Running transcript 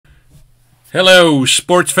Hello,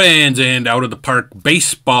 sports fans and out of the park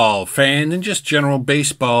baseball fans and just general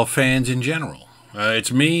baseball fans in general.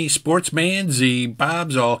 It's me, Sportsman Z, Bob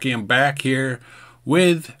Zalke. I'm back here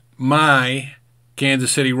with my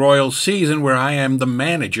Kansas City Royals season where I am the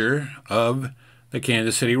manager of the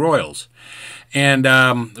Kansas City Royals. And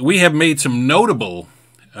we have made some notable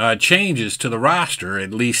changes to the roster.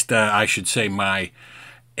 At least I should say my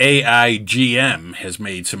AIGM has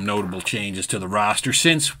made some notable changes to the roster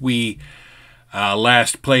since we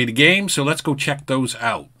last played a game, so let's go check those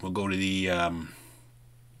out. We'll go to the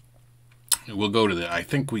I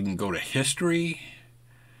think we can go to history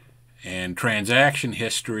and transaction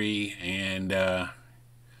history, and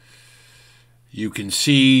you can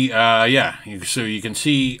see so you can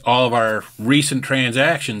see all of our recent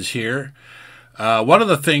transactions here. One of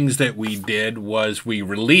the things that we did was we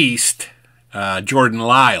released Jordan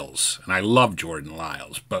Lyles, and I love Jordan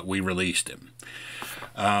Lyles, but we released him.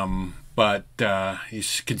 But you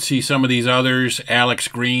can see some of these others. Alex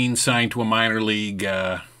Green signed to a minor league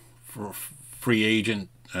for free agent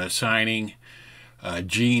signing.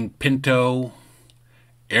 Gene Pinto.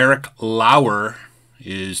 Eric Lauer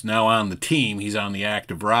is now on the team. He's on the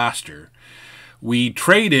active roster. We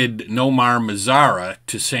traded Nomar Mazara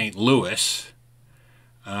to St. Louis.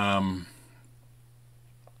 And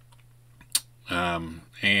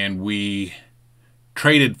we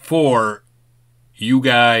traded for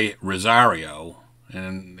Guy Rosario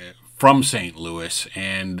and from St. Louis,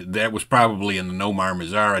 and that was probably in the Nomar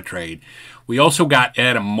Mazara trade. We also got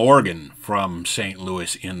Adam Morgan from St.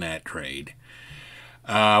 Louis in that trade.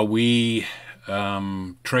 We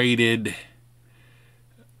traded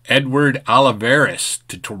Edward Olivares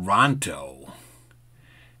to Toronto,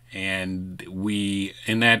 and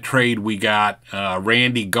in that trade we got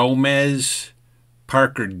Randy Gomez,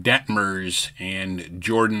 Parker Detmers, and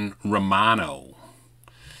Jordan Romano.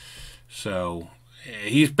 So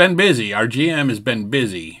he's been busy. Our GM has been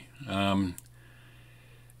busy.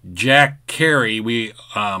 Jack Carey, we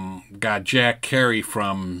got Jack Carey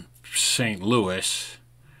from St. Louis,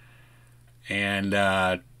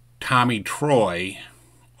 and Tommy Troy,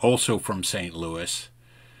 also from St. Louis,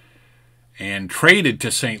 and traded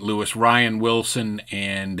to St. Louis Ryan Wilson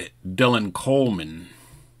and Dylan Coleman.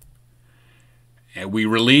 And we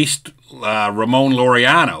released Ramon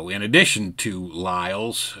Laureano in addition to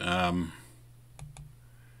Lyles.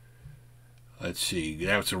 Let's see,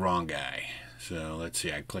 that was the wrong guy. So let's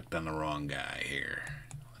see, I clicked on the wrong guy here.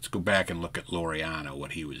 Let's go back and look at Laureano,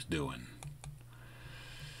 what he was doing.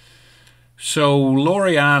 So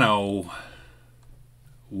Laureano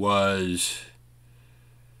was,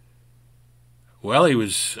 well, he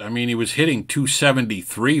was hitting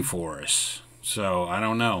 273 for us. So I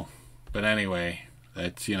don't know. But anyway,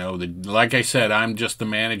 that's, like I said, I'm just the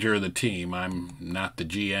manager of the team. I'm not the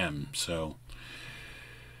GM. So,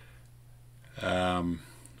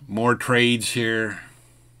 more trades here.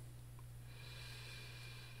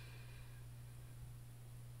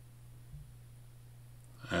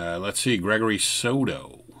 Let's see, Gregory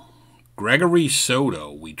Soto. Gregory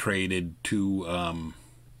Soto, we traded to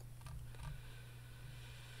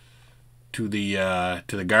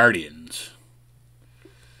the Guardians.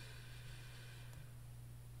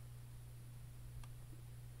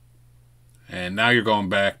 And now you're going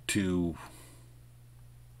back to,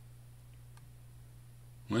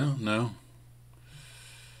 well, no.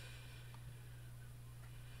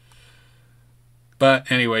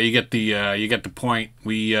 But anyway, you get the point.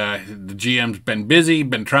 The GM's been busy,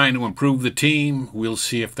 been trying to improve the team. We'll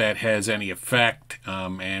see if that has any effect,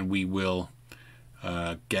 and we will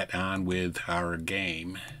get on with our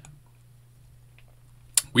game.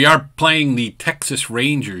 We are playing the Texas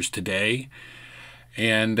Rangers today,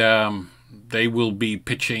 and they will be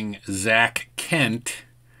pitching Zak Kent,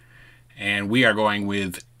 and we are going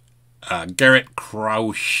with Garrett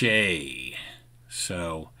Crochet.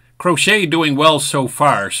 So Crochet doing well so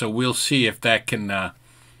far, so we'll see if that can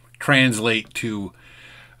translate to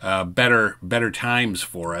better times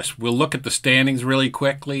for us. We'll look at the standings really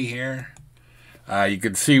quickly here. You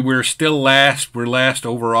can see we're still last. We're last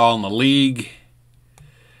overall in the league.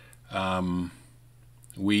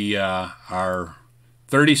 We are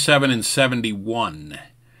 37-71,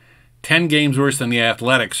 10 games worse than the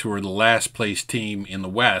Athletics, who are the last place team in the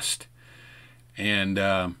West, and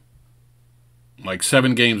like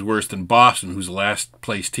 7 games worse than Boston, who's the last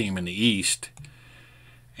place team in the East,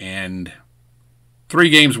 and 3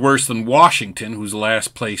 games worse than Washington, who's the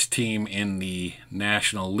last place team in the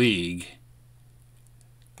National League.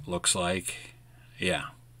 Looks like, yeah.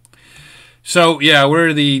 So, yeah,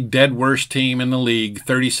 we're the dead worst team in the league,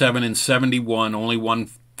 37-71, only won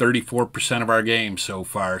 34% of our games so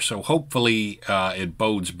far. So hopefully it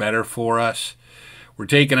bodes better for us. We're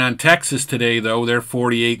taking on Texas today, though. They're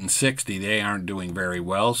 48-60. They aren't doing very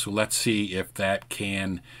well. So let's see if that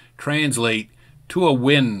can translate to a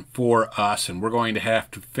win for us. And we're going to have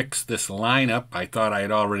to fix this lineup. I thought I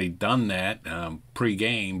had already done that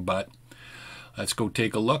pre-game, but let's go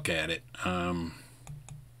take a look at it.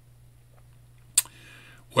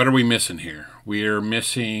 What are we missing here? We're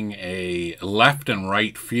missing a left and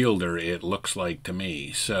right fielder, it looks like to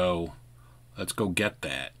me. So let's go get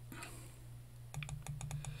that.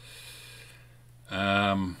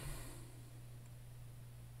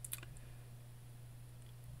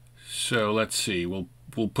 So let's see. We'll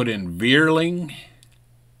put in Veerling.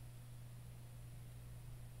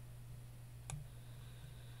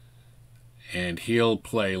 And he'll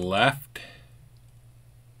play left.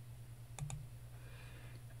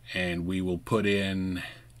 And we will put in,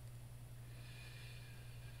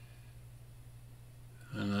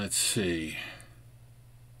 let's see.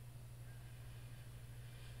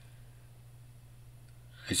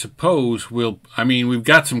 I suppose we've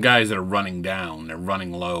got some guys that are running down. They're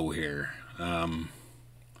running low here.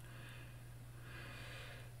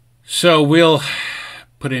 So we'll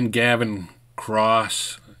put in Gavin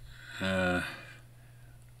Cross.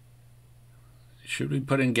 Should we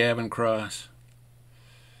put in Gavin Cross?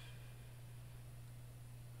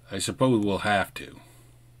 I suppose we'll have to.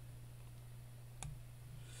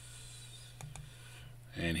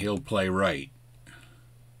 And he'll play right.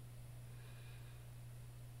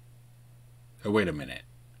 Oh, wait a minute.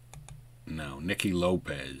 No, Nicky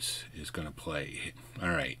Lopez is going to play. All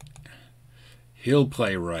right. He'll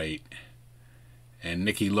play right. And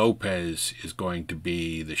Nicky Lopez is going to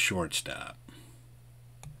be the shortstop.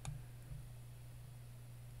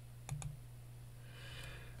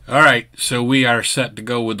 All right, so we are set to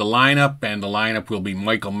go with the lineup, and the lineup will be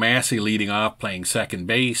Michael Massey leading off, playing second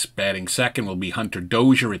base. Batting second will be Hunter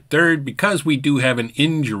Dozier at third, because we do have an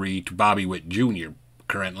injury to Bobby Witt Jr.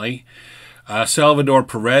 currently. Salvador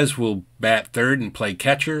Perez will bat third and play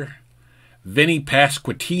catcher. Vinny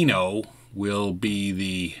Pasquantino will be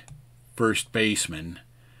the first baseman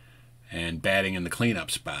and batting in the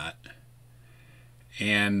cleanup spot.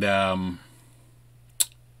 And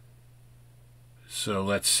so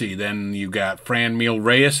let's see. Then you got Franmil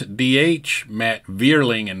Reyes at DH, Matt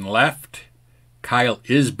Veerling in left, Kyle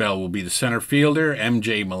Isbell will be the center fielder,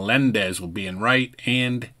 MJ Melendez will be in right,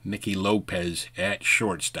 and Nicky Lopez at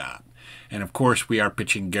shortstop. And of course, we are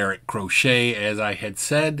pitching Garrett Crochet, as I had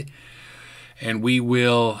said. And we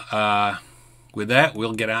will, with that,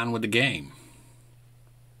 we'll get on with the game.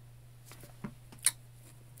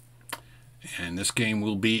 And this game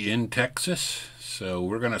will be in Texas. So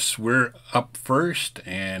we're up first,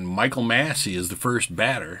 and Michael Massey is the first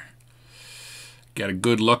batter. Got a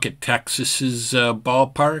good look at Texas's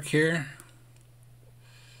ballpark here.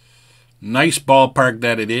 Nice ballpark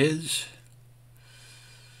that it is.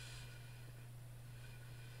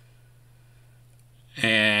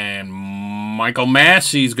 And Michael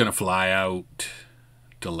Massey's going to fly out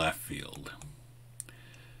to left field.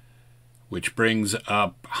 Which brings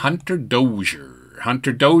up Hunter Dozier.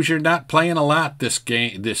 Hunter Dozier not playing a lot this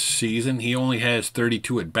season. He only has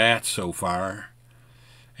 32 at-bats so far.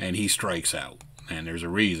 And he strikes out. And there's a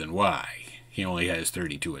reason why. He only has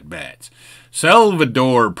 32 at-bats.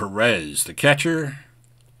 Salvador Perez, the catcher.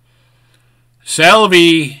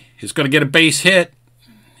 Salvi is going to get a base hit.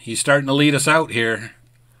 He's starting to lead us out here.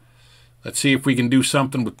 Let's see if we can do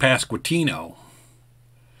something with Pasquantino.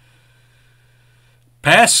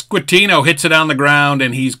 Pasquantino hits it on the ground,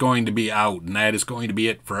 and he's going to be out. And that is going to be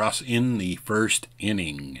it for us in the first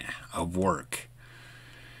inning of work.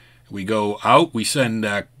 We go out. We send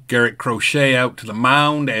Garrett Crochet out to the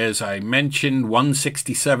mound. As I mentioned,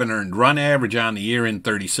 167 earned run average on the year in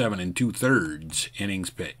 37 2/3 innings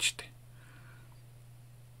pitched.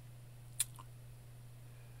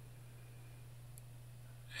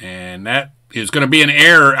 And that is going to be an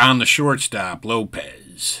error on the shortstop,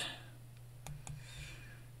 Lopez.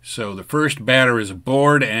 So the first batter is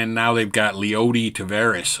aboard, and now they've got Leody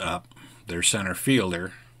Taveras up, their center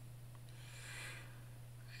fielder.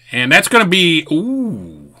 And that's going to be,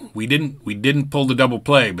 ooh, we didn't pull the double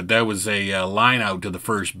play, but that was a line out to the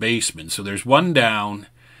first baseman. So there's one down,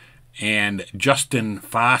 and Justin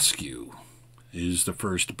Foscue is the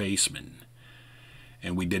first baseman.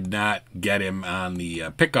 And we did not get him on the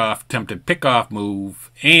attempted pickoff move.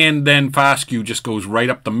 And then Foscue just goes right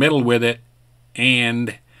up the middle with it.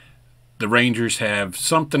 And the Rangers have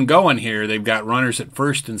something going here. They've got runners at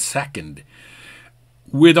first and second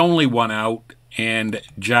with only one out. and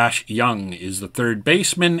Josh Young is the third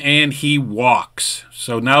baseman, and he walks.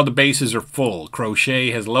 So now the bases are full.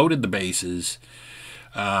 Crochet has loaded the bases.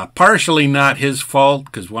 Partially not his fault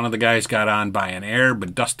because one of the guys got on by an error,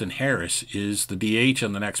 but Dustin Harris is the DH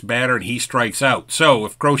on the next batter, and he strikes out. So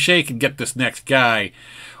if Crochet can get this next guy,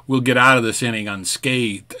 we'll get out of this inning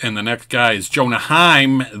unscathed. And the next guy is Jonah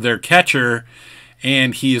Heim, their catcher,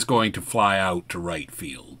 and he is going to fly out to right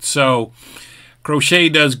field. So Crochet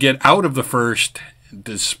does get out of the first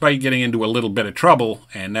despite getting into a little bit of trouble,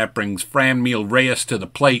 and that brings Franmil Reyes to the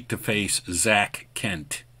plate to face Zak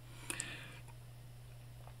Kent.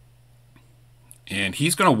 And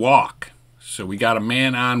he's going to walk. So we got a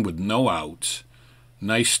man on with no outs.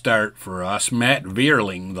 Nice start for us. Matt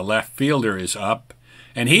Vierling, the left fielder, is up,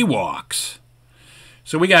 and he walks.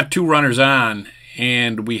 So we got 2 runners on,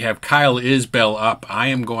 and we have Kyle Isbell up. I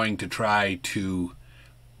am going to try to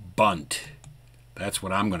bunt. That's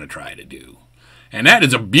what I'm going to try to do. And that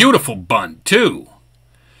is a beautiful bunt, too.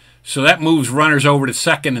 So that moves runners over to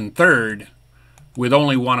second and third with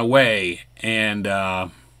only 1 away, and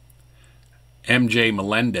MJ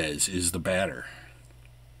Melendez is the batter.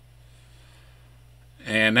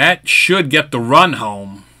 And that should get the run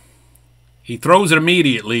home. He throws it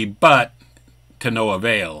immediately, but to no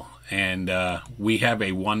avail. And we have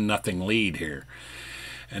a 1-0 lead here.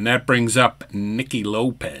 And that brings up Nicky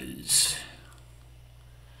Lopez.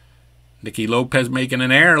 Nicky Lopez making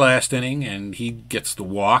an error last inning, and he gets the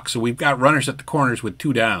walk. So we've got runners at the corners with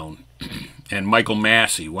 2 down. And Michael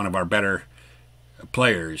Massey, one of our better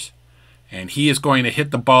players, and he is going to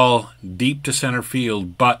hit the ball deep to center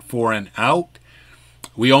field, but for an out.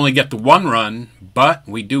 We only get the 1 run, but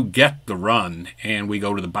we do get the run, and we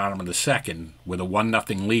go to the bottom of the second with a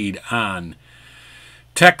 1-0 lead on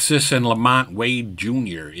Texas, and Lamont Wade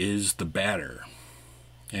Jr. is the batter.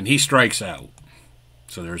 And he strikes out.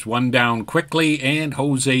 So there's 1 down quickly, and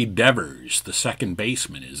Jose Devers, the second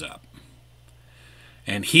baseman, is up.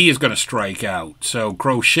 And he is going to strike out. So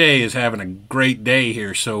Crochet is having a great day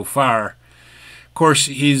here so far. Of course,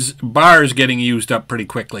 his bar is getting used up pretty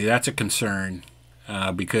quickly. That's a concern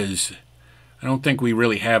because I don't think we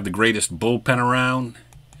really have the greatest bullpen around.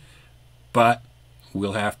 But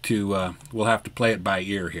we'll have to play it by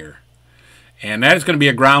ear here. And that is going to be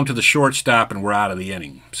a ground to the shortstop, and we're out of the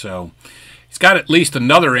inning. So he's got at least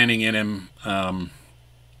another inning in him,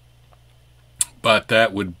 but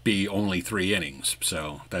that would be only 3 innings,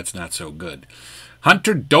 so that's not so good.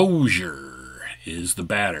 Hunter Dozier is the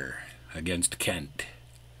batter against Kent.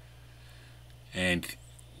 And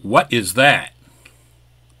what is that?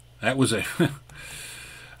 That was a...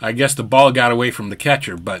 I guess the ball got away from the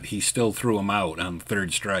catcher, but he still threw him out on the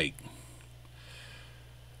 3rd strike.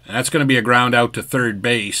 And that's going to be a ground out to third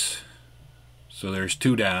base. So there's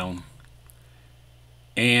 2 down.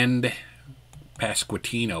 And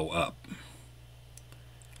Pasquantino up.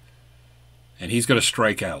 And he's going to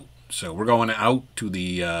strike out. So we're going out to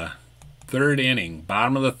the 3rd inning,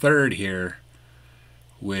 bottom of the 3rd here,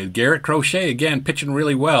 with Garrett Crochet again pitching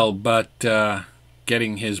really well, but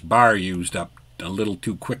getting his bar used up a little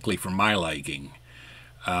too quickly for my liking.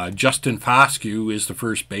 Justin Foscue is the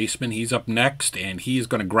first baseman. He's up next, and he is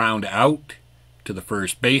going to ground out to the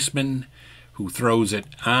first baseman, who throws it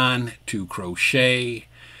on to Crochet.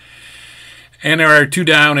 And there are 2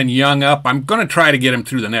 down and Young up. I'm going to try to get him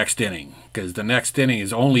through the next inning, because the next inning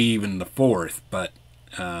is only even the 4th, but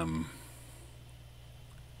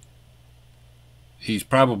he's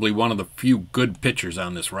probably one of the few good pitchers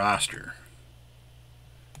on this roster.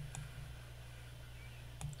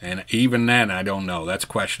 And even then, I don't know. That's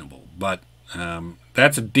questionable. But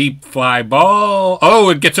that's a deep fly ball. Oh,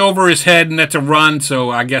 it gets over his head, and that's a run, so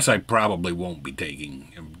I guess I probably won't be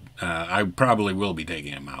taking him. I probably will be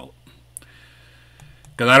taking him out,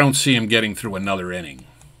 because I don't see him getting through another inning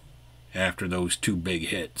after those 2 big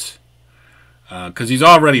hits. Because he's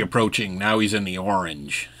already approaching. Now he's in the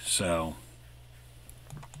orange. So,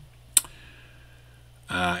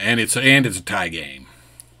 and it's a tie game.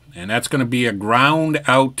 And that's going to be a ground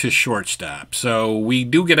out to shortstop. So we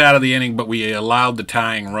do get out of the inning, but we allowed the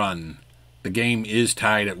tying run. The game is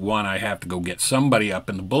tied at 1. I have to go get somebody up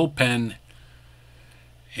in the bullpen.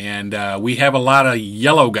 And we have a lot of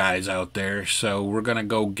yellow guys out there, so we're going to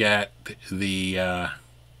go get the...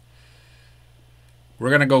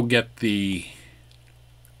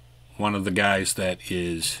 one of the guys that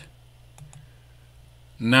is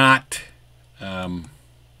not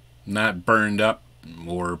burned up,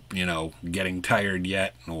 or, getting tired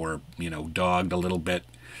yet, or, dogged a little bit.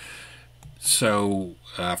 So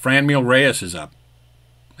Franmil Reyes is up,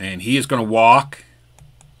 and he is going to walk.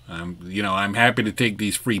 I'm happy to take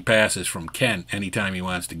these free passes from Kent anytime he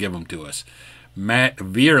wants to give them to us. Matt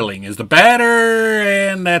Vierling is the batter,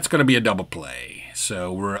 and that's going to be a double play.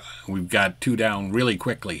 So we've got 2 down really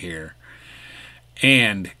quickly here.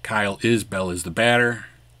 And Kyle Isbell is the batter.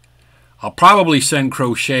 I'll probably send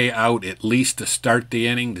Crochet out at least to start the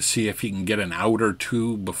inning to see if he can get an out or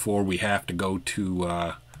 2 before we have to go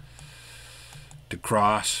to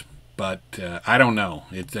Cross. But I don't know.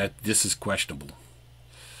 This is questionable.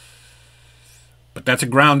 But that's a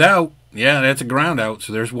ground out. Yeah, that's a ground out.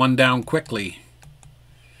 So there's 1 down quickly.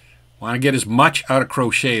 Want to get as much out of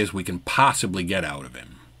Crochet as we can possibly get out of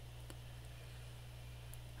him.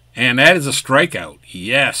 And that is a strikeout.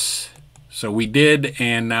 Yes. So we did,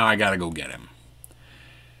 and now I got to go get him.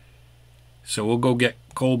 So we'll go get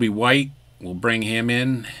Colby White. We'll bring him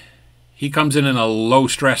in. He comes in a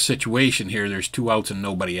low-stress situation here. There's 2 outs and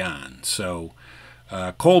nobody on. So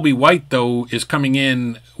Colby White, though, is coming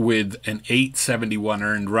in with an 871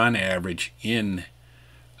 earned run average in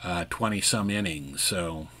 20-some innings.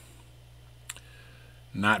 So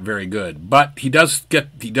not very good. But he does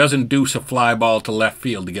induce a fly ball to left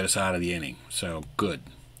field to get us out of the inning. So good.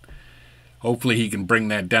 Hopefully he can bring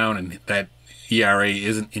that down, and that ERA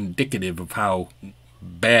isn't indicative of how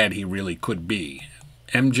bad he really could be.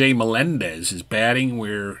 MJ Melendez is batting.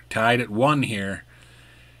 We're tied at 1 here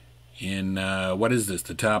in, what is this,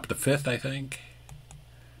 the top of the 5th, I think?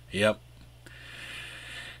 Yep.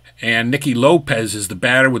 And Nicky Lopez is the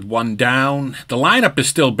batter with 1 down. The lineup is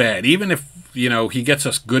still bad. Even if, he gets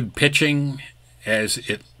us good pitching, as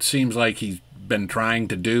it seems like he's been trying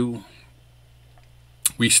to do,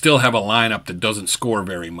 we still have a lineup that doesn't score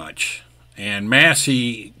very much. And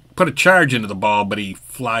Massey put a charge into the ball, but he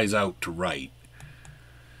flies out to right.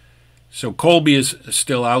 So Colby is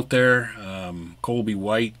still out there. Colby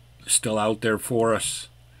White is still out there for us.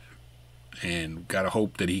 And got to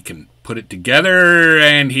hope that he can put it together.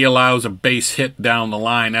 And he allows a base hit down the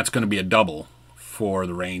line. That's going to be a double for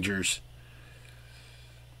the Rangers.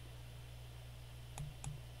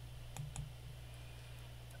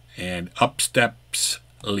 And up steps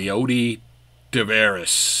Leody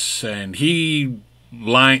Taveras. And he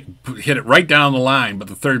hit it right down the line, but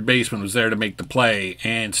the third baseman was there to make the play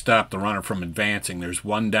and stop the runner from advancing. There's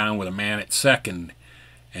 1 down with a man at second,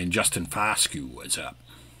 and Justin Foscue was up.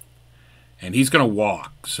 And he's going to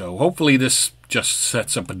walk. So hopefully this just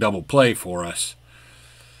sets up a double play for us.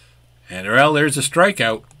 And there's a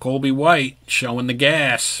strikeout. Colby White showing the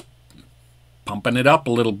gas, pumping it up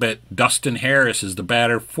a little bit. Dustin Harris is the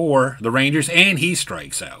batter for the Rangers, and he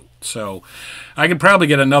strikes out. So I could probably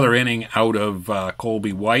get another inning out of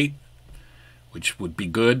Colby White, which would be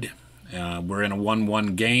good. We're in a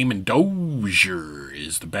 1-1 game, and Dozier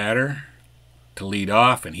is the batter to lead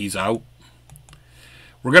off, and he's out.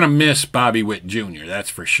 We're going to miss Bobby Witt Jr.,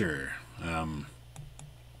 that's for sure,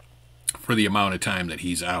 for the amount of time that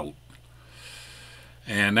he's out.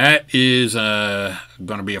 And that is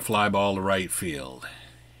going to be a fly ball to right field.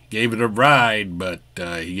 Gave it a ride, but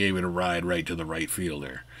he gave it a ride right to the right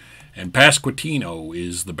fielder. And Pasquantino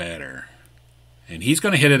is the batter. And he's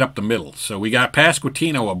going to hit it up the middle. So we got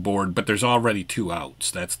Pasquantino aboard, but there's already 2 outs.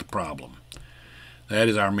 That's the problem. That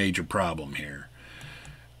is our major problem here.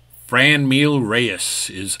 Franmil Reyes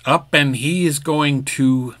is up, and he is going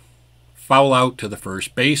to foul out to the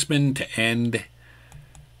first baseman to end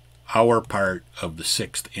our part of the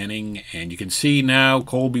 6th inning. And you can see now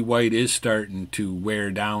Colby White is starting to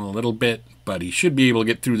wear down a little bit, but he should be able to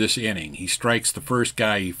get through this inning. He strikes the first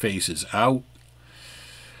guy he faces out.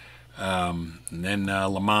 And then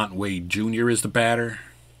Lamont Wade Jr. is the batter,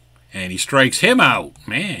 and he strikes him out.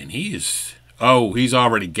 Man, he's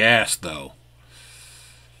already gassed though.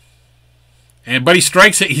 But he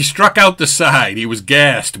strikes it. He struck out the side. He was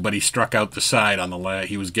gassed, but he struck out the side on the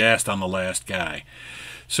he was gassed on the last guy.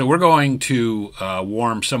 So we're going to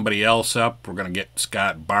warm somebody else up. We're going to get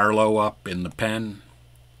Scott Barlow up in the pen.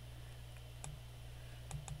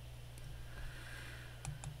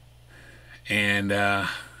 And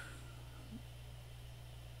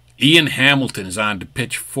Ian Hamilton is on to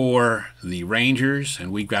pitch for the Rangers,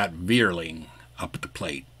 and we've got Vierling up at the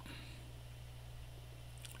plate.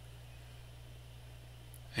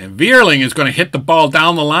 And Vierling is going to hit the ball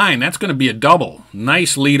down the line. That's going to be a double.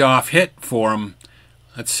 Nice leadoff hit for him.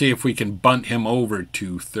 Let's see if we can bunt him over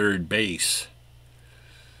to third base.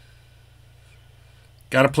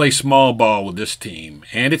 Got to play small ball with this team.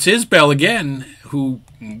 And it's Isbell again, who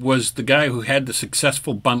was the guy who had the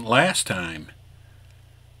successful bunt last time.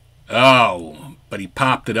 Oh, but he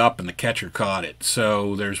popped it up and the catcher caught it.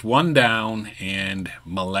 So there's 1 down, and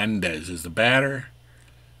Melendez is the batter.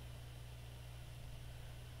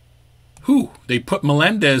 They put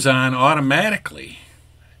Melendez on automatically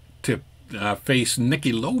to face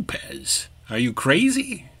Nicky Lopez. Are you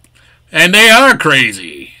crazy? And they are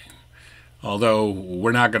crazy. Although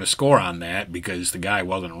we're not going to score on that because the guy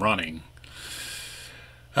wasn't running.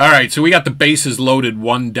 All right, so we got the bases loaded,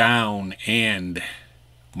 1 down, and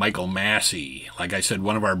Michael Massey, like I said,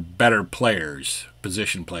 one of our better players,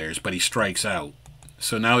 position players, but he strikes out.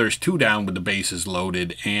 So now there's 2 down with the bases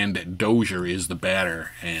loaded, and Dozier is the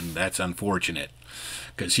batter, and that's unfortunate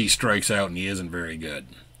because he strikes out and he isn't very good.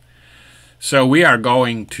 So we are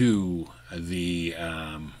going to the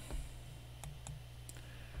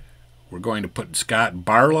we're going to put Scott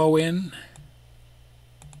Barlow in.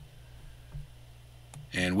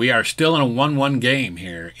 And we are still in a 1-1 game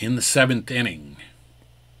here in the 7th inning.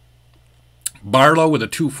 Barlow with a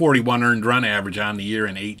 241 earned run average on the year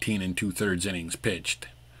in 18 2/3 innings pitched.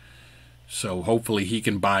 So hopefully he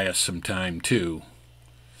can buy us some time too.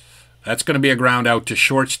 That's going to be a ground out to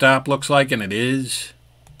shortstop, looks like, and it is.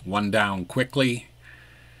 1 down quickly.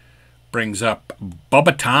 Brings up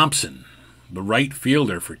Bubba Thompson, the right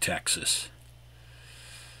fielder for Texas.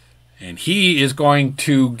 And he is going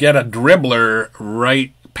to get a dribbler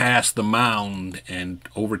right past the mound and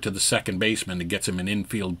over to the second baseman that gets him an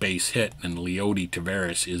infield base hit, and Leody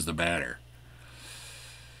Taveras is the batter.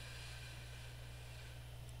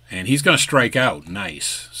 And he's going to strike out.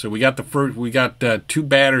 Nice. So we got the 2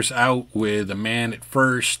 batters out with a man at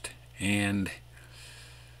first, and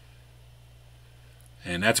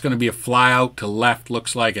that's going to be a fly out to left,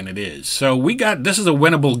 looks like, and it is. So this is a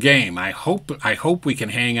winnable game. I hope we can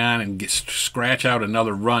hang on and scratch out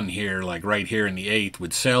another run here, like right here in the 8th,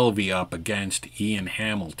 with Selvey up against Ian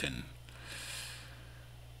Hamilton.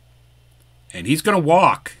 And he's going to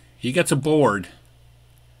walk. He gets a board.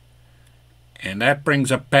 And that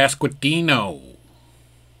brings up Pasquantino.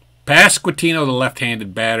 Pasquantino, the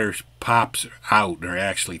left-handed batter, pops out, or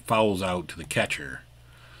actually fouls out to the catcher.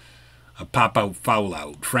 A pop-out,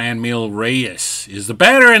 foul-out. Franmil Reyes is the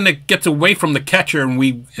batter, and it gets away from the catcher, and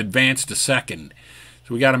we advance to second.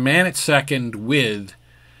 So we got a man at second with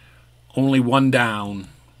only 1 down,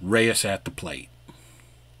 Reyes at the plate.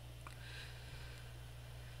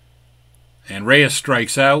 And Reyes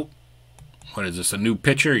strikes out. What is this, a new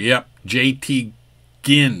pitcher? Yep, J.T.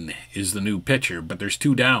 Ginn is the new pitcher, but there's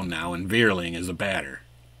 2 down now, and Veerling is the batter.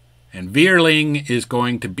 And Veerling is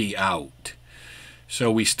going to be out. So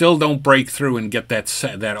we still don't break through and get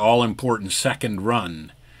that all-important second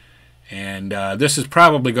run. And this is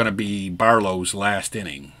probably going to be Barlow's last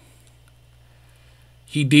inning.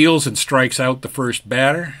 He deals and strikes out the first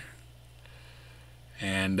batter.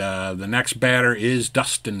 And the next batter is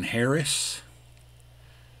Dustin Harris.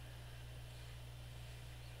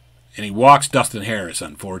 And he walks Dustin Harris,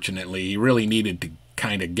 unfortunately. He really needed to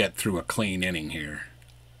kind of get through a clean inning here.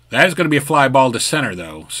 That is going to be a fly ball to center,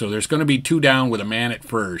 though. So there's going to be 2 down with a man at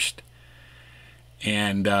first.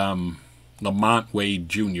 And Lamont Wade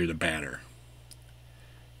Jr., the batter.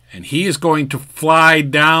 And he is going to fly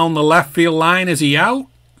down the left field line. Is he out?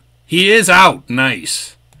 He is out.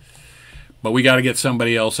 Nice. But we got to get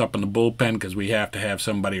somebody else up in the bullpen because we have to have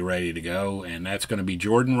somebody ready to go. And that's going to be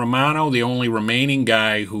Jordan Romano, the only remaining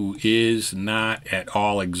guy who is not at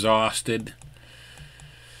all exhausted.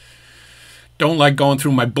 Don't like going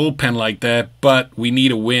through my bullpen like that, but we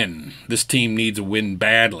need a win. This team needs a win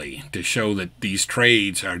badly to show that these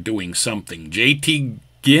trades are doing something. J.T.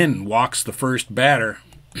 Ginn walks the first batter.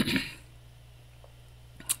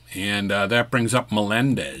 And that brings up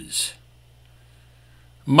Melendez.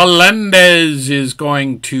 Melendez is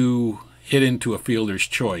going to hit into a fielder's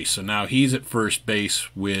choice. So now he's at first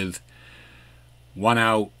base with 1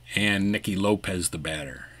 out and Nicky Lopez the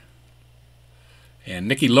batter. And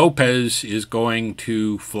Nicky Lopez is going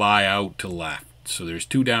to fly out to left. So there's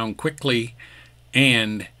 2 down quickly,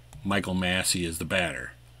 and Michael Massey is the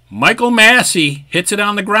batter. Michael Massey hits it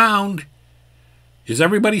on the ground. Is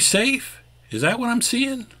everybody safe? Is that what I'm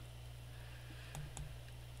seeing?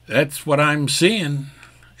 That's what I'm seeing.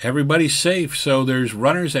 Everybody's safe. So there's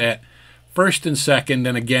runners at first and second,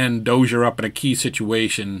 and again, Dozier up in a key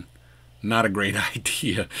situation. Not a great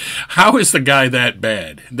idea. How is the guy that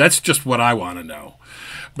bad? That's just what I want to know.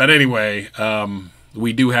 But anyway,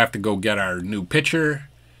 we do have to go get our new pitcher,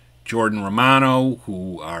 Jordan Romano,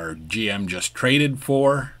 who our GM just traded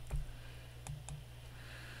for.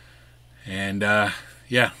 And,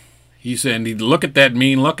 yeah, look at that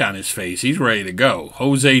mean look on his face. He's ready to go.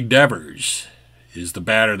 Jose Devers is the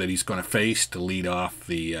batter that he's going to face to lead off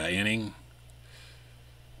the inning.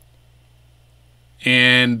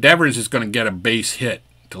 And Devers is going to get a base hit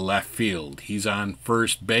to left field. He's on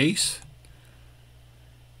first base.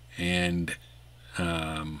 And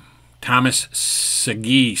Thomas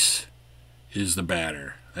Segis is the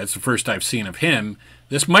batter. That's the first I've seen of him.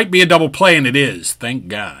 This might be a double play, and it is. Thank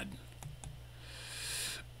God.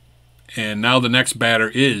 And now the next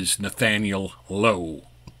batter is Nathaniel Lowe.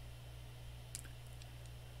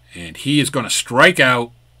 And he is going to strike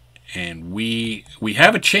out, and we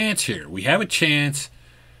have a chance here. We have a chance.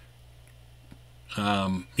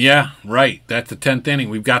 Yeah, right. That's the 10th inning.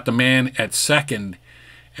 We've got the man at second,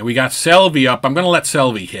 and we got Selvey up. I'm going to let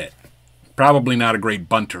Selvey hit. Probably not a great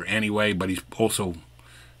bunter anyway, but he's also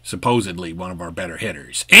supposedly one of our better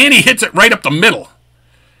hitters. And he hits it right up the middle.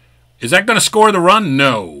 Is that going to score the run?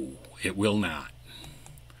 No, it will not.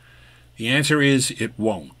 The answer is it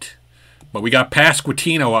won't. But we got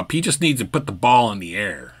Pasquantino up. He just needs to put the ball in the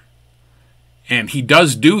air. And he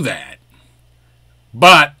does do that.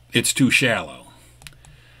 But it's too shallow.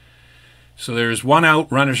 So there's one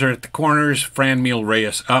out. Runners are at the corners. Franmil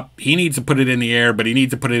Reyes up. He needs to put it in the air, but he needs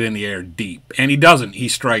to put it in the air deep. And he doesn't. He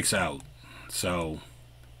strikes out. So,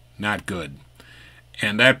 not good.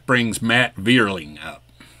 And that brings Matt Vierling up.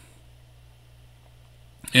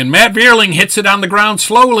 And Matt Vierling hits it on the ground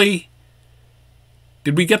slowly.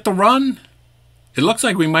 Did we get the run? It looks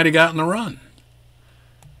like we might have gotten the run.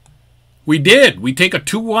 We did. We take a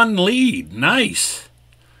 2-1 lead. Nice.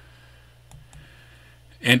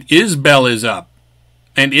 And Isbell is up.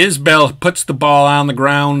 And Isbell puts the ball on the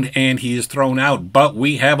ground, and he is thrown out. But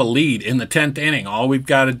we have a lead in the 10th inning. All we've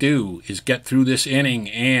got to do is get through this inning,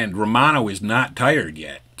 and Romano is not tired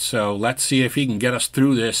yet. So let's see if he can get us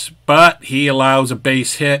through this. But he allows a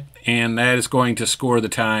base hit, and that is going to score the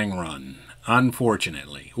tying run.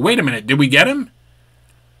 Unfortunately. Wait a minute. Did we get him?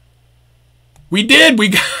 We did. We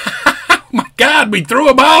got, oh my God, we threw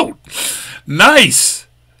him out. Nice.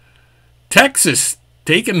 Texas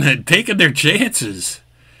taking their chances.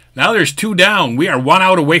 Now there's 2 down. We are 1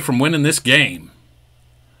 out away from winning this game.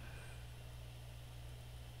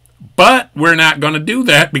 But we're not going to do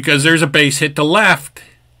that because there's a base hit to left.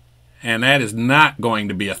 And that is not going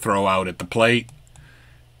to be a throw out at the plate.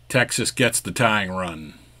 Texas gets the tying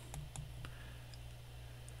run.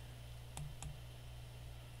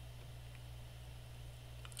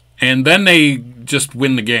 And then they just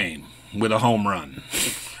win the game with a home run.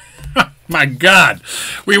 My God,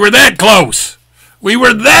 we were that close. We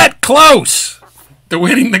were that close to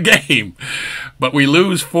winning the game. But we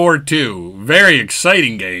lose 4-2. Very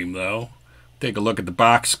exciting game, though. Take a look at the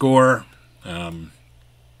box score.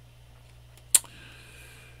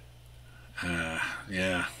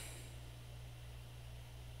 Yeah.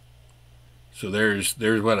 So there's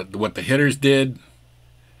what the hitters did.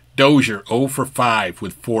 Dozier 0 for 5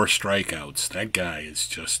 with 4 strikeouts. That guy is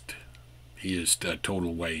just, he is a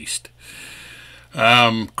total waste.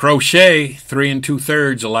 Crochet 3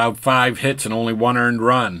 2/3 allowed 5 hits and only 1 earned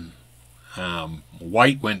run.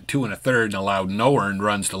 White went 2 1/3 and allowed no earned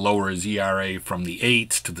runs to lower his ERA from the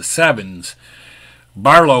 8s to the 7s.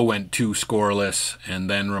 Barlow went 2 scoreless, and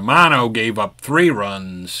then Romano gave up 3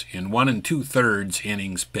 runs in 1 2/3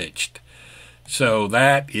 innings pitched. So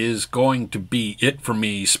that is going to be it for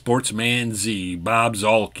me, Sportsman Z, Bob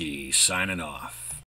Zolke, signing off.